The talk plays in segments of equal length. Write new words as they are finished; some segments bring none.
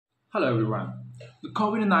Hello everyone. The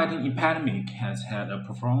COVID-19 pandemic has had a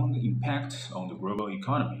profound impact on the global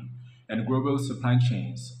economy, and global supply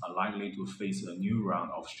chains are likely to face a new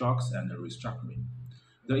round of shocks and restructuring.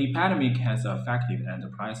 The epidemic has affected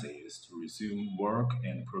enterprises to resume work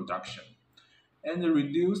and production, and the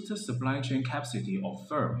reduced supply chain capacity of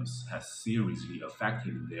firms has seriously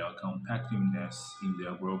affected their competitiveness in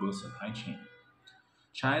their global supply chain.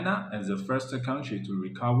 China, as the first country to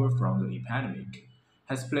recover from the epidemic,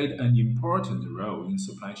 has played an important role in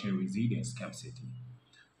supply chain resilience capacity.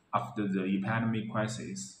 After the epidemic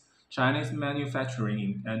crisis, Chinese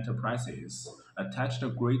manufacturing enterprises attached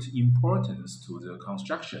great importance to the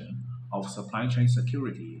construction of supply chain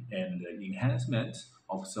security and the enhancement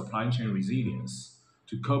of supply chain resilience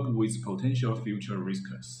to cope with potential future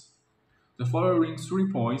risks. The following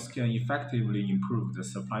 3 points can effectively improve the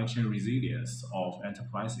supply chain resilience of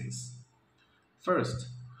enterprises. First,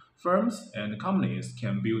 firms and companies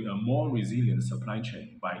can build a more resilient supply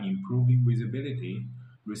chain by improving visibility,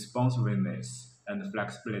 responsiveness, and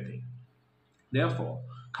flexibility. Therefore,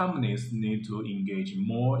 companies need to engage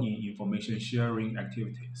more in information sharing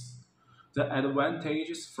activities. The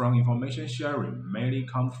advantages from information sharing mainly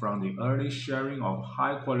come from the early sharing of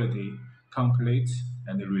high quality, complete,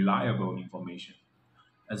 and reliable information,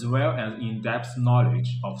 as well as in depth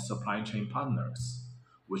knowledge of supply chain partners,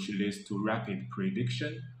 which leads to rapid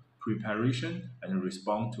prediction, preparation, and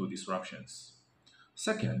response to disruptions.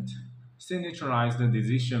 Second, centralized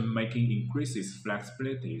decision making increases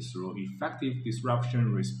flexibility through effective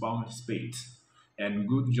disruption response speed, and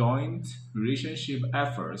good joint relationship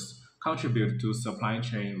efforts contribute to supply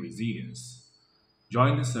chain resilience.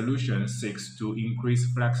 Joint solution seeks to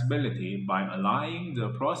increase flexibility by aligning the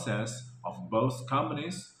process of both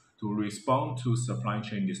companies to respond to supply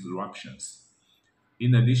chain disruptions.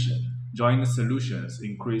 In addition, joint solutions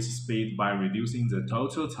increase speed by reducing the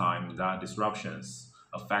total time that disruptions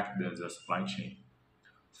affect the supply chain.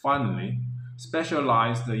 Finally,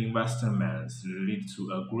 specialized investments lead to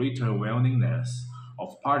a greater willingness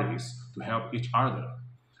of parties to help each other.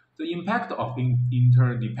 The impact of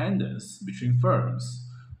interdependence between firms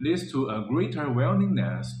leads to a greater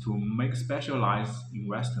willingness to make specialized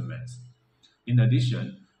investments. In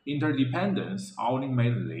addition, interdependence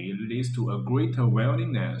ultimately leads to a greater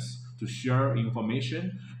willingness to share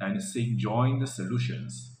information and seek joint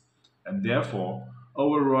solutions, and therefore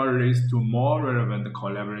overall leads to more relevant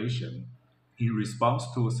collaboration in response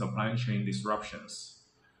to supply chain disruptions.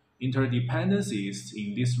 Interdependencies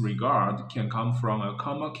in this regard can come from a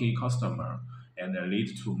common key customer and lead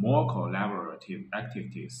to more collaborative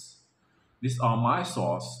activities. These are my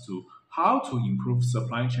thoughts to how to improve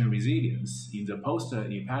supply chain resilience in the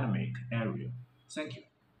post-epidemic area. Thank you.